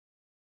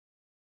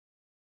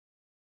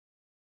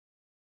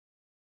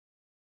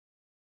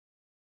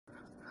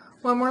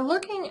When we're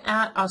looking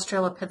at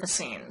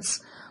Australopithecines,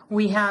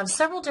 we have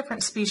several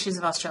different species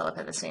of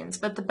Australopithecines,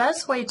 but the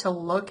best way to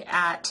look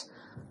at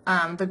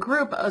the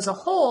group as a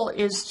whole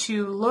is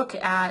to look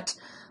at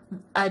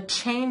a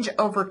change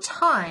over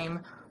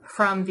time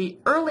from the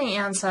early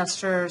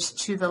ancestors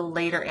to the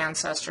later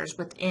ancestors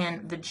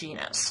within the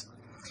genus.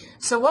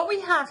 So what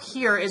we have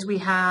here is we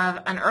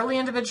have an early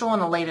individual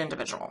and a late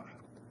individual.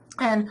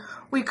 And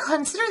we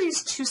consider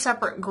these two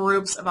separate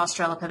groups of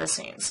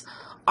Australopithecines.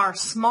 Our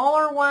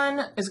smaller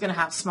one is going to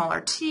have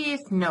smaller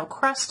teeth, no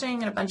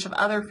cresting, and a bunch of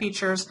other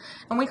features,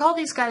 and we call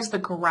these guys the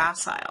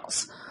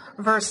graciles,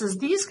 versus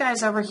these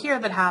guys over here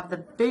that have the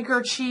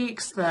bigger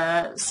cheeks,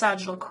 the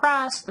sagittal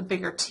crest, the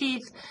bigger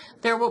teeth.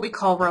 They're what we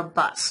call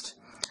robust.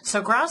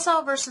 So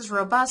gracile versus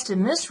robust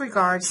in this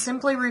regard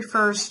simply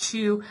refers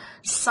to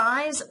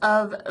size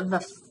of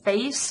the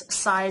face,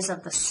 size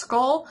of the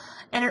skull,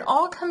 and it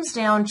all comes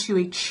down to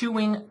a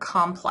chewing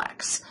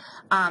complex.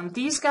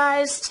 These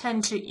guys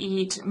tend to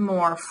eat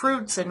more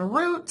fruits and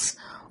roots,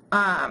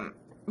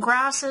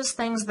 grasses,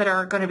 things that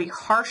are going to be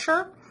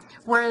harsher,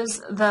 whereas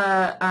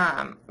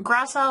the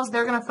graciles,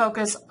 they're going to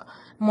focus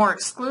more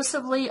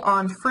exclusively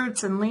on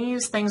fruits and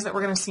leaves, things that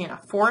we're going to see in a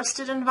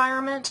forested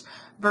environment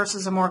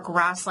versus a more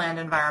grassland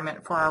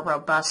environment for our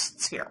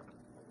robusts here.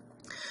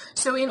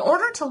 So in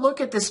order to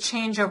look at this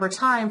change over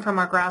time from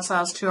our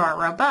graciles to our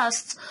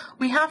robusts,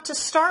 we have to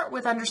start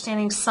with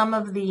understanding some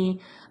of the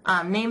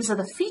names of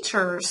the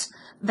features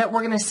that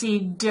we're going to see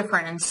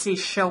different and see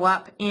show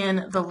up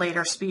in the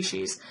later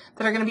species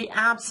that are going to be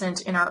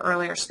absent in our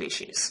earlier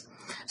species.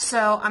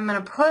 So I'm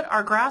going to put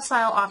our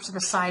gracile off to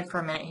the side for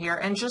a minute here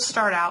and just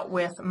start out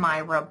with my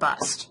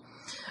robust.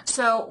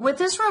 So with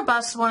this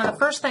robust, one of the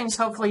first things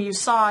hopefully you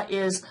saw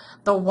is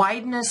the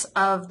wideness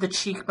of the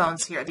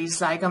cheekbones here, these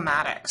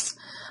zygomatics.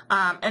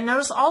 And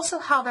notice also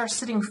how they're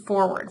sitting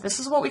forward. This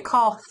is what we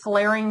call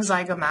flaring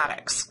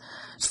zygomatics.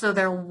 So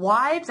they're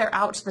wide, they're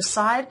out to the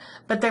side,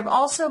 but they've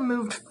also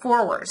moved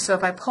forward. So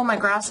if I pull my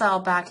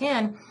gracile back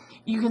in,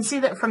 you can see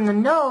that from the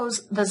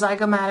nose, the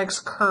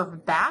zygomatics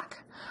curve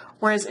back,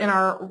 whereas in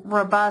our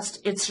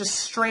robust, it's just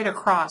straight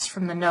across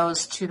from the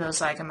nose to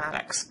those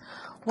zygomatics.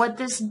 What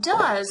this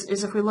does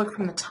is if we look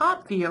from the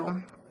top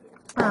view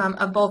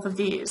of both of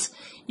these,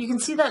 you can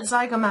see that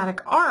zygomatic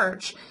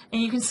arch,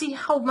 and you can see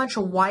how much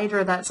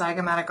wider that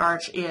zygomatic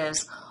arch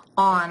is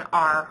on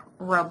our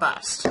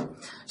robust.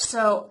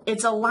 So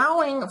it's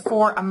allowing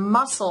for a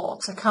muscle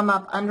to come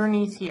up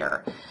underneath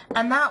here,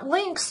 and that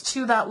links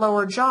to that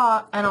lower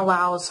jaw and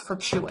allows for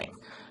chewing.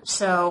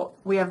 So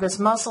we have this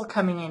muscle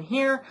coming in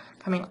here,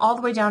 coming all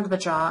the way down to the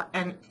jaw,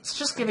 and it's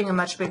just giving a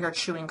much bigger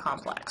chewing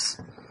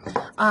complex.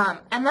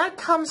 And that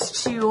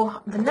comes to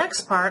the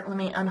next part. Let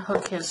me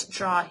unhook his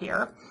jaw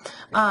here,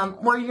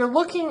 where you're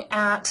looking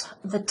at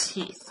the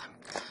teeth.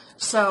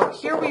 So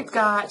here we've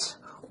got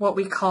what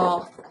we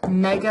call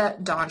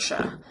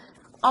megadontia,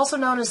 also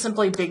known as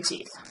simply big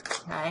teeth.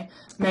 Okay,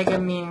 mega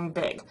meaning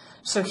big.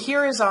 So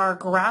here is our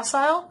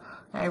gracile,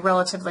 okay,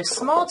 relatively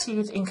small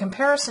teeth in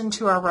comparison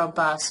to our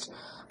robust,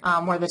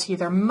 where the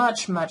teeth are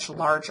much, much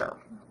larger.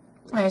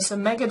 Okay, so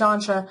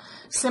megadontia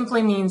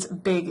simply means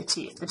big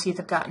teeth. The teeth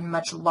have gotten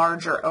much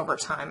larger over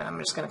time, and I'm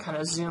just going to kind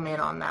of zoom in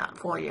on that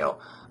for you,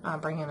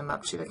 bringing them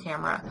up to the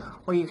camera,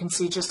 where you can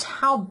see just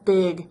how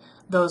big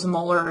those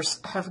molars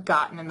have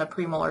gotten and the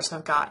premolars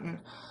have gotten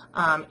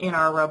in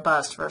our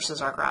robust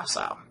versus our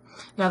gracile.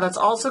 Now that's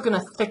also going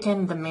to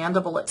thicken the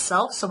mandible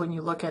itself, so when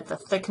you look at the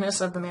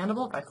thickness of the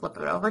mandible, if I flip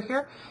it over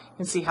here, you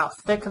can see how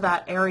thick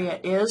that area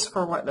is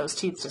for what those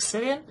teeth to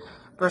sit in,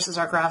 versus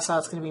our gracile,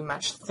 it's going to be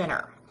much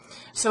thinner.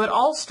 So it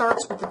all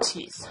starts with the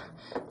teeth.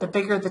 The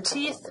bigger the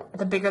teeth,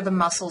 the bigger the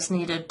muscles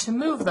needed to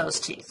move those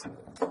teeth.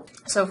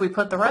 So if we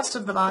put the rest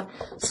of the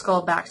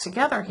skull back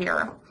together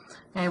here,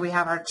 and we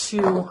have our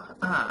two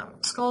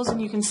skulls,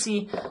 and you can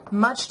see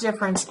much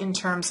difference in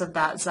terms of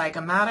that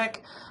zygomatic.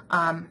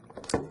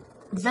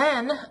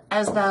 Then,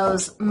 as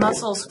those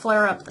muscles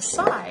flare up the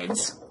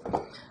sides,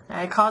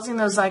 causing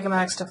those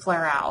zygomatics to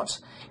flare out,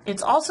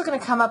 it's also going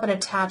to come up and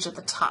attach at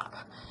the top.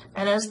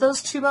 And as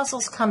those two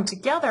muscles come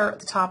together at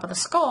the top of the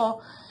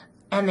skull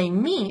and they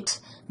meet,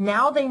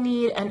 now they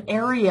need an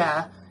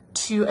area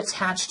to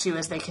attach to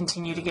as they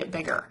continue to get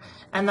bigger.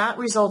 And that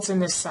results in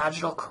this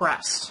sagittal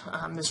crest,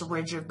 this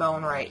ridge of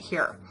bone right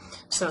here.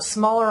 So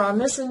smaller on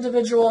this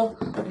individual,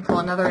 we pull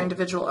another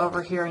individual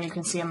over here and you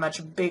can see a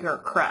much bigger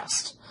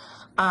crest.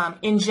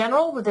 In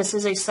general, this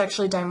is a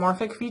sexually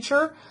dimorphic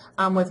feature,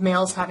 with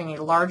males having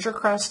a larger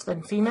crest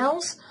than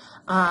females,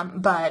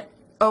 but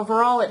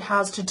overall, it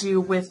has to do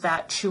with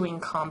that chewing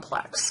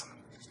complex.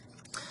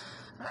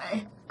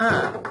 Okay.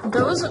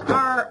 Those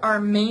are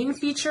our main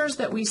features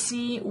that we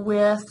see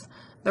with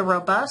the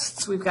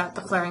robusts. We've got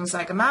the flaring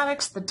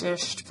zygomatics, the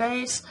dished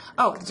face.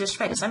 Oh, the dished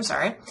face, I'm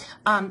sorry.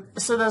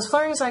 So those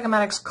flaring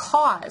zygomatics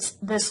cause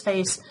this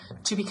face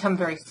to become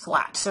very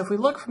flat. So if we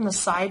look from the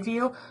side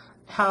view,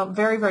 how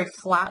very, very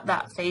flat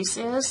that face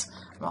is,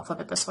 and I'll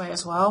flip it this way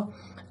as well,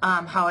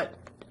 how it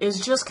is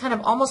just kind of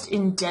almost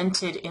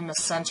indented in the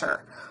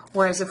center.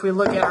 Whereas if we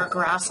look at our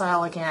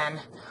gracile again,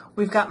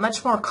 we've got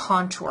much more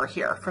contour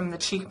here from the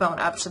cheekbone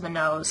up to the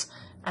nose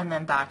and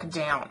then back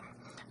down.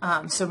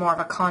 So more of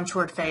a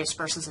contoured face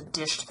versus a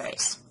dished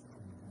face.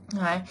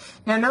 Okay.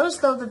 Now notice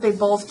though that they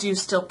both do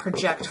still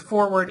project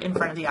forward in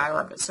front of the eye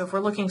orbits. So if we're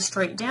looking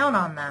straight down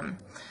on them,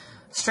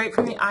 straight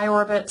from the eye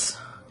orbits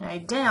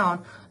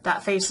down,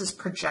 that face is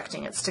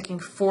projecting. It's sticking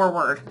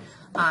forward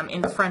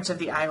in front of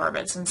the eye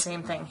orbits, and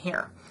same thing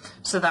here.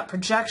 So that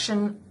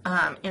projection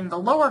in the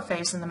lower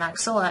face, in the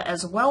maxilla,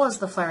 as well as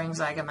the flaring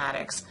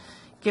zygomatics,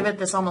 give it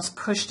this almost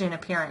pushed-in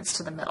appearance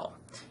to the middle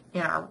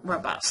in our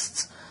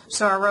robusts.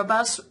 So our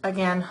robust,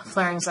 again,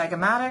 flaring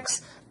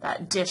zygomatics,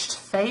 that dished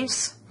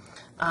face,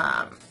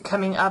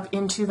 coming up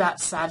into that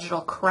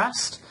sagittal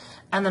crest,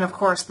 and then of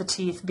course the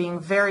teeth being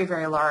very,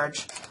 very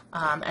large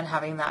and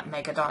having that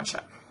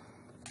megadontia.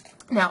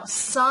 Now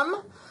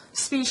some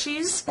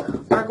species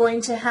are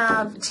going to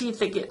have teeth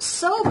that get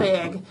so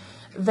big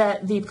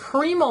that the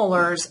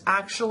premolars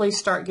actually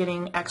start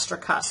getting extra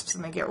cusps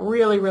and they get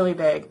really, really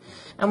big,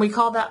 and we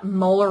call that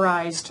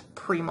molarized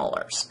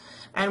premolars.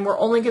 And we're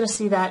only going to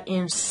see that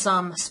in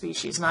some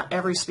species. Not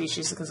every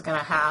species is going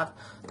to have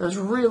those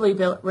really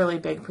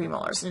big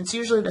premolars. And it's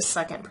usually the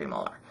second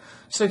premolar.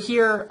 So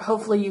here,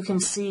 hopefully you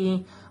can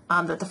see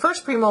that the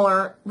first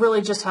premolar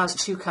really just has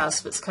two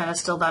cusps. It's kind of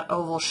still that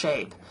oval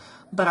shape.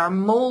 But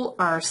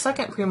our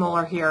second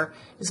premolar here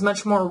is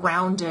much more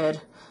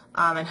rounded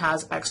and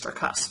has extra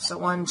cusps. So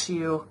 1,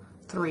 2,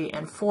 3,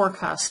 and 4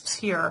 cusps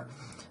here,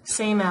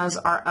 same as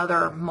our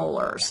other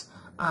molars.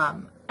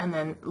 And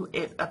then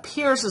it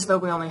appears as though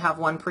we only have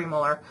one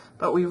premolar,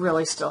 but we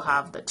really still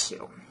have the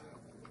two.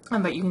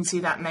 But you can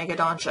see that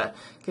megadontia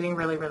getting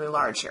really, really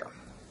large here.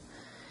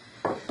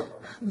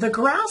 The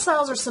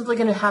gracile are simply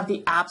going to have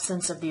the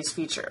absence of these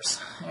features.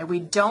 We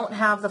don't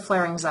have the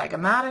flaring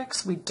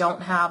zygomatics. We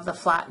don't have the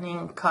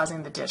flattening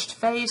causing the dished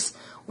face.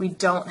 We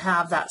don't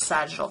have that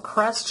sagittal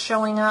crest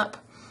showing up.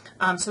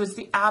 So it's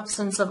the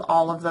absence of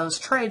all of those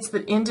traits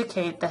that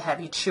indicate the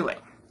heavy chewing.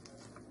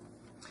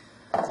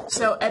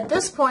 So at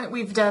this point,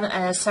 we've done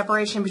a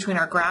separation between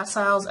our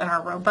graciles and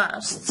our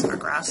robusts. Our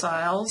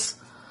graciles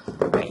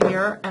right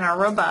here and our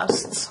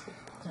robusts,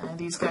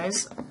 these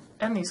guys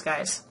and these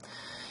guys.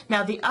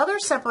 Now the other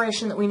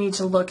separation that we need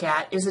to look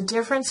at is a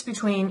difference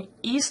between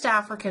East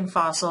African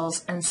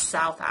fossils and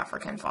South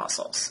African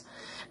fossils.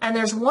 And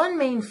there's one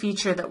main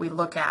feature that we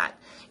look at.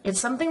 It's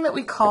something that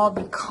we call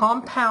the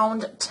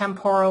compound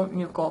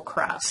temporonuchal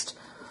crest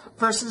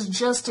versus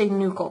just a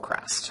nuchal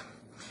crest.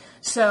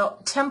 So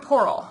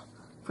temporal.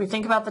 If we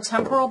think about the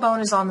temporal bone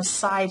is on the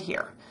side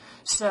here.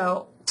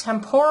 So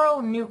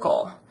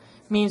temporonuchal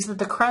means that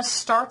the crest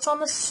starts on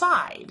the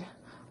side,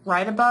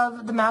 right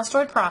above the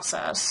mastoid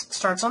process,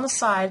 starts on the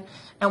side,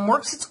 and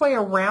works its way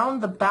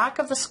around the back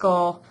of the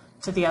skull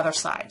to the other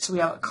side. So we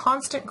have a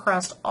constant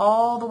crest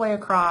all the way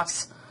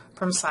across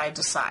from side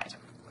to side.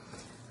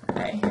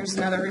 Okay, here's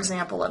another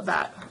example of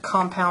that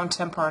compound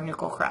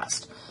temporonuchal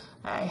crest.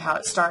 Okay, how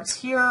it starts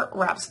here,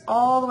 wraps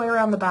all the way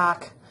around the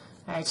back,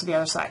 to the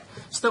other side.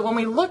 So that when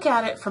we look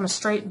at it from a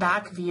straight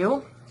back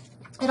view,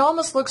 it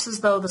almost looks as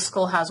though the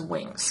skull has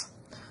wings,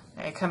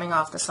 coming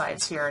off the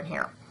sides here and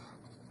here.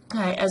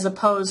 As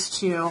opposed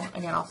to,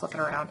 again, I'll flip it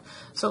around.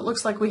 So it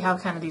looks like we have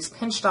kind of these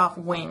pinched off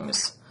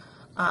wings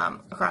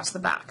across the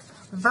back.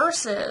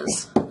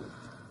 Versus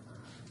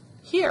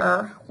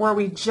here, where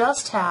we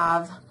just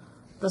have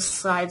the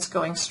sides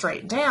going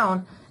straight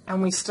down,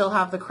 and we still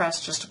have the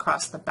crest just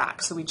across the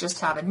back. So we just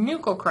have a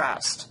nuchal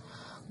crest,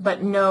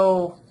 but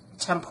no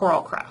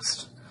temporal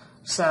crest.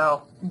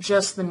 So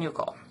just the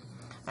nuchal.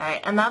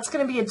 And that's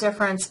going to be a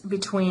difference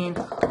between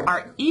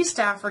our East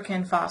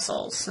African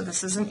fossils, so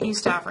this is an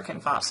East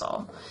African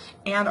fossil,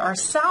 and our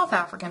South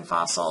African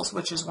fossils,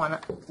 which is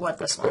what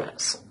this one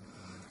is.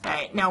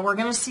 Now we're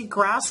going to see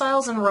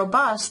graciles and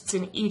robusts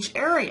in each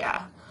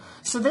area.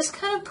 So this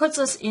kind of puts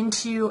us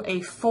into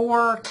a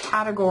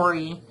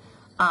 4-category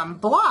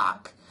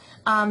block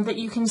that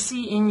you can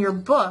see in your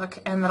book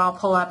and that I'll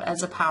pull up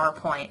as a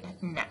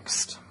PowerPoint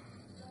next.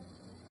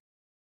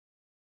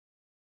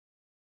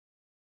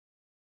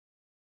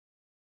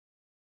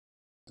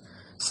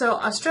 So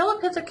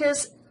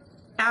Australopithecus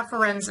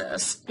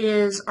afarensis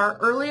is our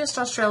earliest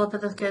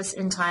Australopithecus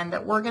in time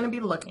that we're going to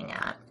be looking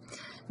at.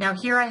 Now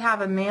here I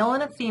have a male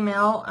and a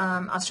female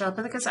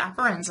Australopithecus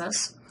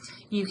afarensis.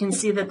 You can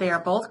see that they are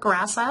both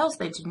graciles.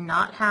 They do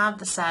not have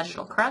the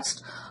sagittal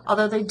crest,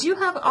 although they do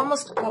have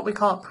almost what we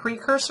call a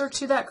precursor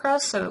to that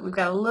crest. So we've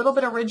got a little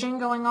bit of ridging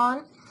going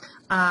on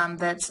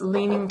that's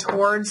leaning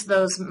towards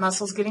those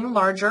muscles getting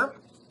larger.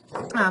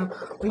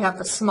 We have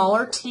the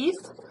smaller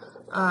teeth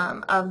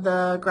of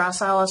the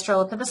gracile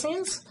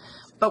Australopithecines,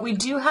 but we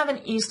do have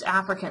an East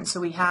African, so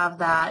we have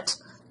that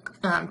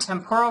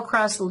temporal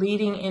crest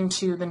leading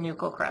into the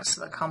nuchal crest,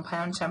 so the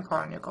compound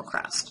temporonuchal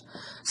crest.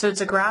 So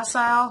it's a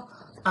gracile,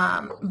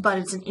 but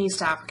it's an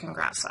East African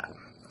gracile.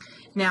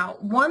 Now,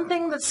 one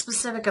thing that's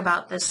specific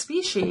about this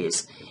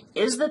species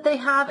is that they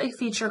have a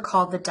feature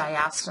called the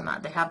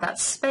diastema. They have that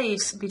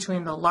space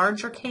between the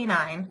larger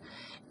canine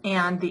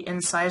and the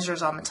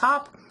incisors on the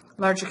top,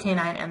 larger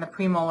canine, and the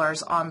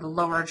premolars on the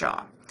lower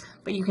jaw.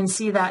 but you can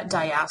see that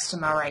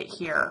diastema right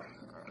here,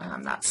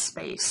 that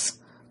space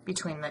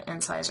between the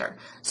incisor.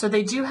 So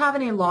they do have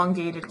an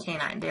elongated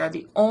canine. They are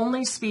the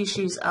only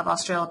species of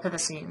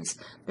Australopithecines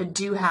that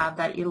do have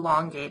that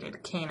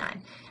elongated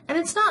canine. And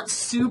it's not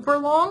super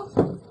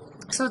long,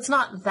 so it's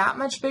not that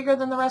much bigger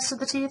than the rest of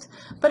the teeth,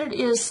 but it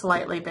is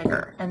slightly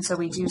bigger. And so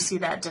we do see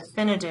that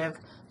definitive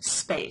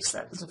space,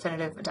 that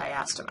definitive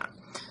diastema.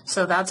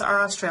 So that's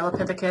our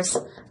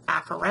Australopithecus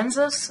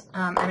afarensis.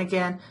 And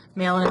again,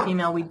 male and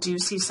female, we do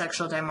see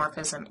sexual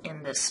dimorphism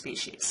in this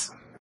species.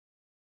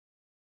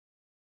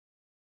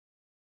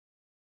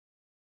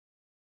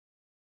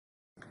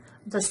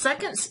 The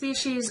second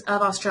species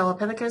of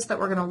Australopithecus that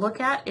we're going to look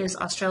at is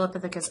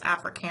Australopithecus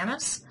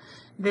africanus.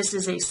 This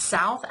is a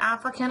South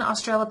African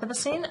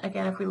Australopithecine.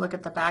 Again, if we look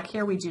at the back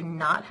here, we do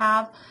not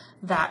have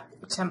that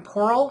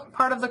temporal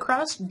part of the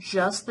crest,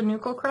 just the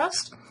nuchal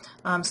crest.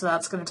 So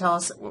that's going to tell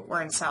us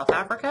we're in South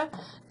Africa.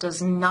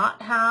 Does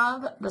not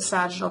have the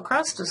sagittal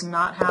crest, does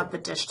not have the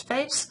dished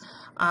face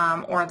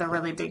or the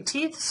really big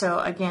teeth. So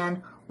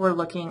again, we're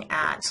looking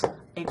at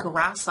a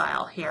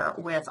gracile here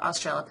with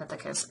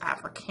Australopithecus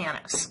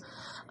africanus.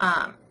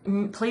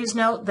 Please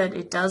note that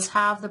it does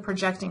have the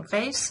projecting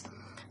face.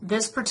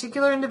 This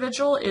particular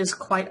individual is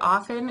quite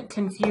often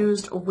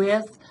confused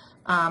with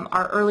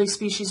our early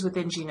species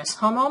within genus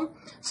Homo.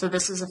 So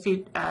this is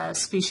a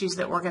species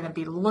that we're going to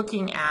be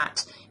looking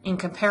at in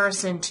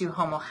comparison to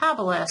Homo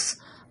habilis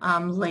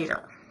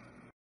later.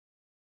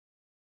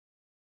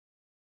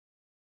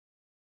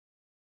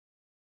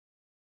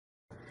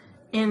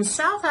 In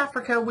South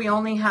Africa, we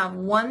only have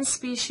one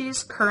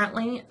species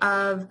currently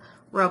of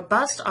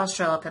robust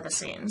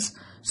Australopithecines.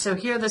 So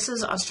here, this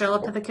is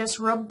Australopithecus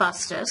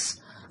robustus.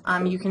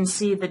 You can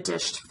see the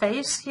dished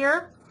face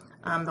here,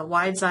 the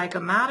wide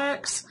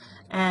zygomatics,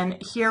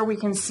 and here we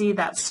can see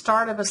that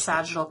start of a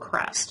sagittal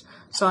crest.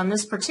 So on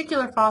this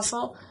particular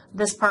fossil,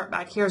 this part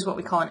back here is what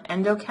we call an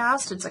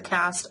endocast. It's a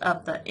cast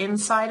of the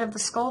inside of the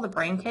skull, the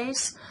brain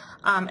case,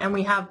 and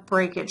we have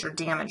breakage or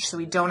damage, so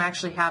we don't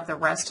actually have the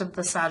rest of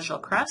the sagittal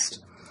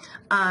crest.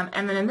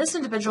 And then in this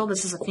individual,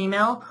 this is a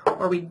female,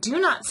 where we do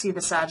not see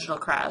the sagittal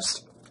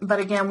crest, but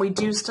again, we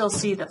do still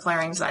see the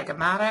flaring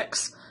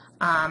zygomatics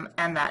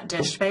and that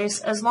dished face,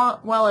 as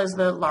well as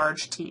the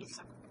large teeth.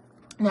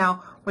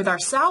 Now, with our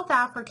South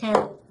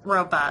African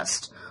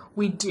robust,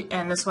 we do,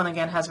 and this one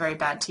again has very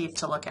bad teeth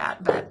to look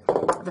at, but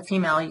the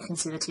female, you can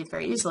see the teeth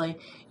very easily.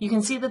 You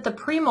can see that the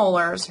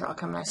premolars, here I'll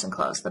come nice and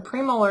close, the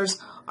premolars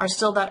are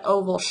still that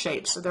oval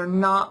shape, so they're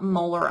not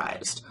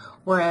molarized,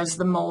 whereas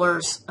the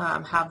molars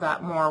have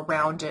that more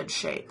rounded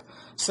shape.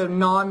 So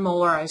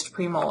non-molarized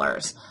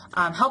premolars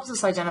helps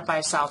us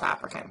identify South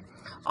African.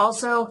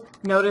 Also,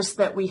 notice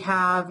that we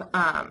have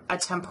a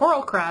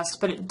temporal crest,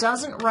 but it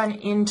doesn't run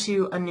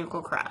into a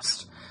nuchal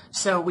crest.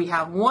 So we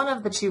have one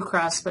of the two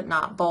crests, but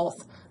not both.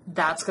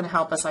 That's going to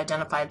help us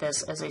identify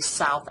this as a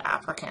South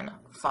African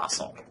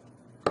fossil.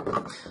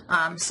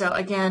 So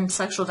again,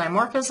 sexual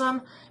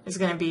dimorphism is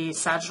going to be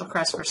sagittal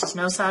crest versus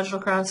no sagittal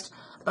crest,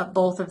 but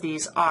both of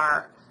these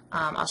are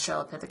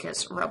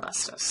Australopithecus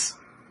robustus.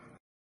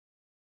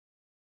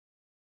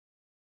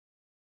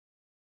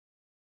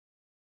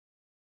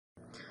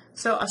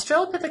 So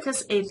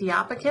Australopithecus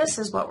aethiopicus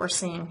is what we're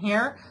seeing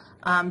here.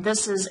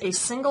 This is a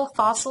single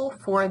fossil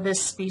for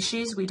this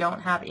species. We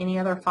don't have any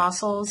other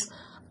fossils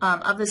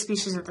of this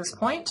species at this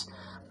point.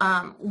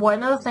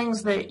 One of the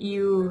things that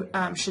you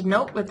should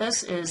note with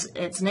this is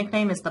its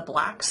nickname is the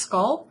black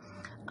skull.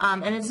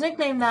 And it's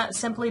nicknamed that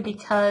simply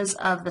because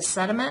of the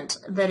sediment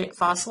that it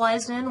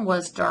fossilized in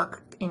was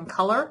dark in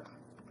color.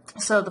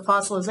 So the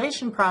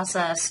fossilization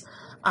process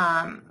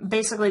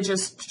basically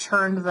just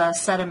turned the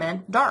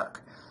sediment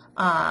dark.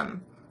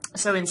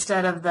 So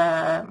instead of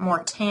the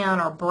more tan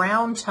or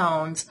brown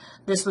tones,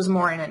 this was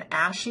more in an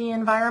ashy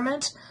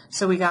environment,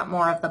 so we got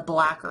more of the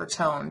blacker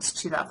tones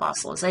to that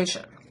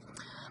fossilization.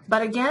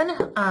 But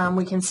again,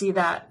 we can see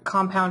that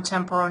compound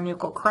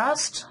temporonuchal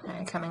crest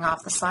coming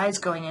off the sides,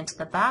 going into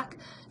the back,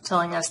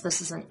 telling us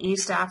this is an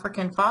East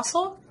African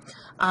fossil.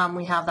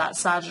 We have that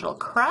sagittal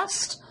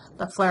crest,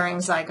 the flaring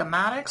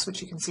zygomatics,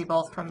 which you can see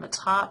both from the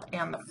top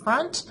and the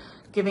front,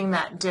 giving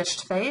that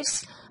dished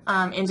face,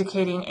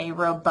 indicating a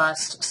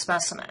robust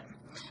specimen.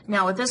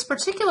 Now with this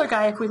particular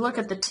guy, if we look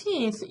at the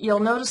teeth, you'll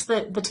notice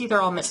that the teeth are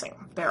all missing.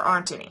 There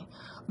aren't any.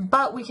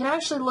 But we can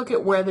actually look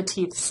at where the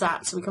teeth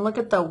sat. So we can look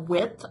at the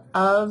width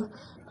of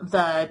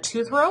the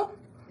tooth row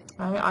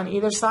on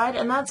either side,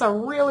 and that's a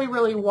really,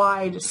 really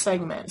wide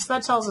segment. So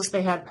that tells us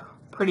they had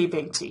pretty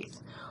big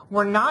teeth.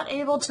 We're not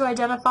able to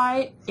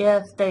identify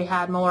if they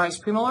had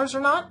molarized premolars or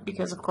not,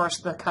 because of course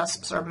the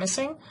cusps are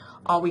missing.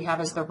 All we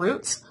have is the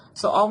roots.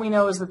 So all we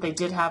know is that they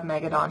did have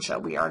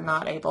megadontia. We are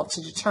not able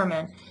to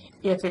determine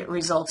if it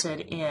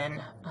resulted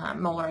in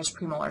molarized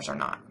premolars or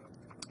not.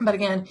 But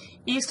again,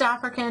 East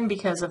African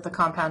because of the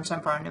compound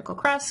temporonuchal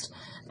crest,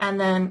 and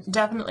then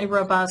definitely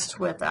robust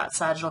with that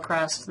sagittal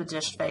crest, the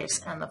dished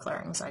face, and the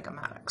flaring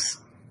zygomatics.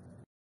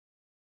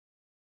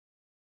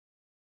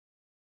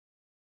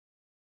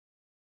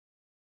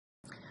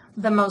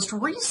 The most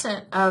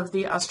recent of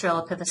the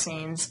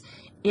Australopithecines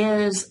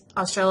is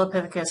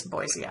Australopithecus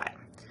boisei.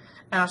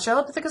 And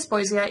Australopithecus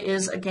boisei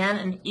is, again,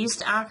 an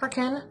East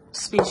African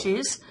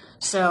species.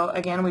 So,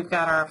 again, we've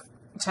got our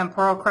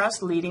temporal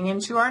crest leading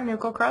into our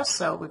nuchal crest.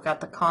 So we've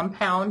got the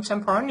compound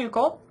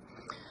temporonuchal.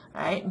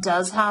 Right? It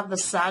does have the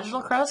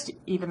sagittal crest,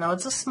 even though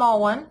it's a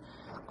small one,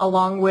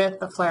 along with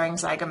the flaring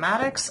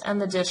zygomatics and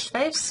the dished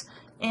face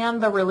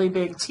and the really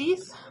big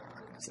teeth.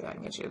 See if I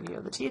can get you a view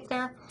of the teeth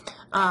there.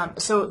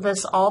 So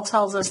this all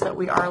tells us that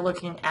we are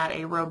looking at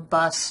a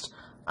robust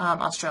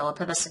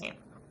Australopithecine.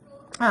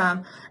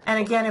 And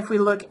again, if we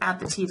look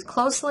at the teeth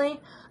closely,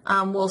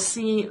 we'll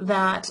see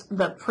that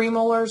the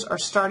premolars are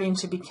starting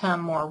to become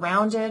more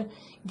rounded,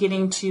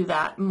 getting to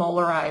that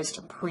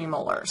molarized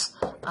premolars.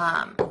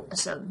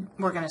 So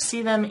we're going to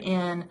see them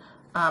in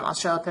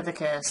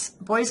Australopithecus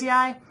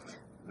boisei,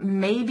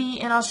 maybe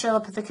in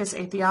Australopithecus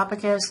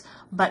aethiopicus,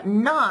 but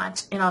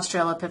not in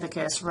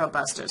Australopithecus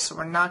robustus. So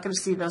we're not going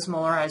to see those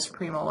molarized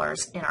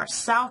premolars in our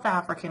South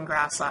African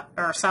robust,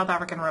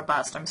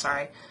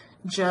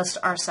 just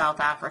our South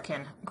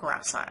African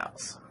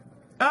graciles.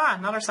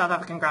 Not our South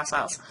African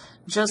graciles,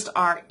 just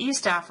our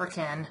East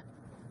African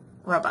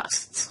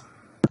robusts.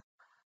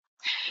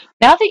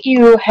 Now that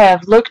you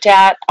have looked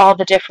at all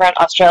the different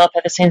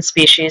Australopithecine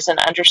species and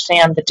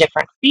understand the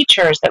different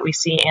features that we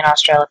see in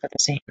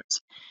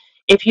Australopithecines,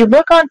 if you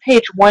look on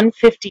page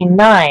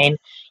 159,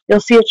 you'll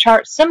see a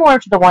chart similar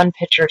to the one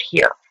pictured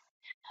here.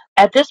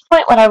 At this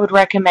point, what I would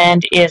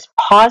recommend is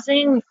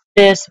pausing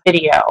this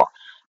video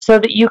so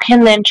that you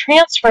can then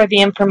transfer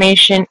the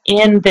information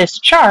in this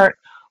chart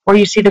where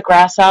you see the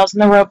graciles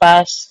and the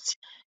robusts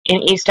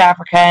in East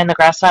Africa and the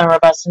gracile and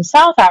robusts in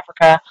South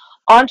Africa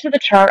onto the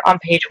chart on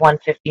page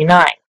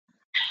 159.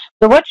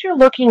 So what you're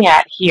looking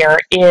at here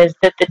is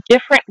that the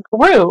different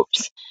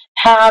groups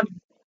have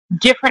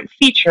different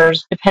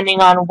features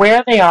depending on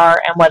where they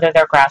are and whether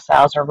they're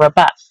graciles or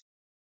robust.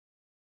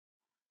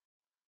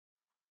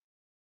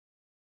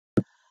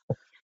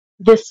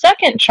 The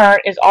second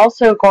chart is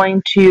also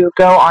going to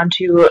go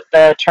onto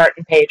the chart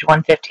on page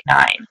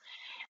 159.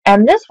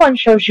 And this one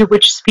shows you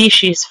which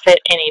species fit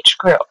in each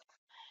group.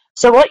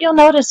 So what you'll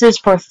notice is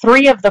for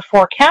 3 of the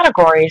 4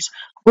 categories,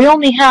 we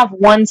only have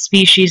one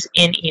species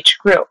in each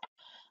group.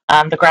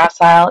 The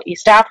gracile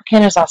East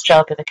African is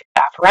Australopithecus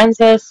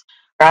afarensis,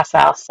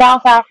 gracile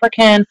South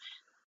African,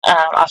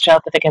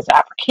 Australopithecus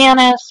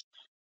africanus,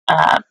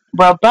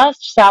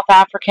 robust South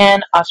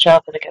African,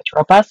 Australopithecus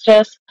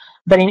robustus.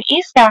 But in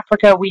East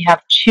Africa, we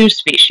have 2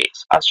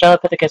 species,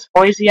 Australopithecus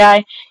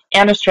boisei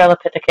and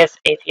Australopithecus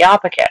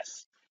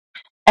aethiopicus.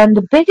 And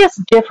the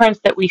biggest difference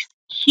that we see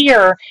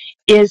here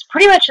is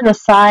pretty much in the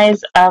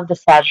size of the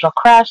sagittal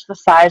crest, the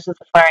size of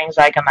the flaring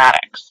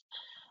zygomatics.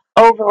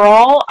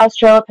 Overall,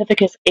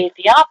 Australopithecus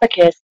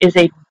aethiopicus is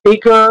a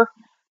bigger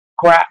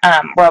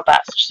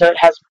robust. So it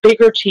has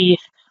bigger teeth,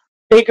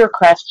 bigger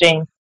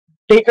cresting,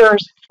 bigger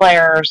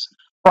flares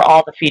for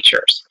all the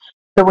features.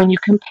 So when you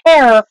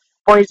compare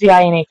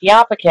boisei and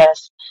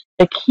aethiopicus,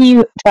 the key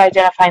to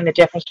identifying the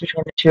difference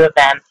between the 2 of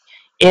them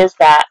is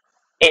that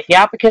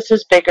aethiopicus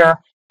is bigger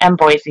and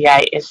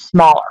boisei is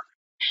smaller.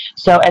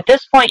 So at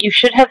this point, you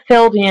should have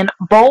filled in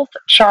both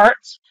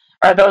charts,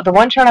 or the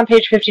one chart on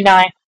page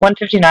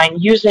 159,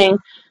 using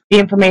the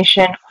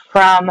information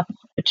from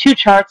the 2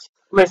 charts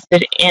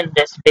listed in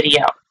this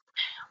video.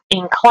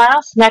 In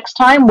class next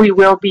time, we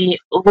will be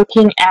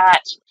looking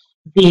at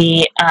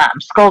the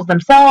skulls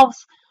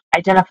themselves,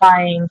 looking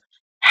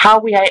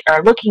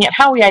at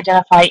how we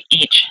identify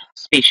each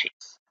species.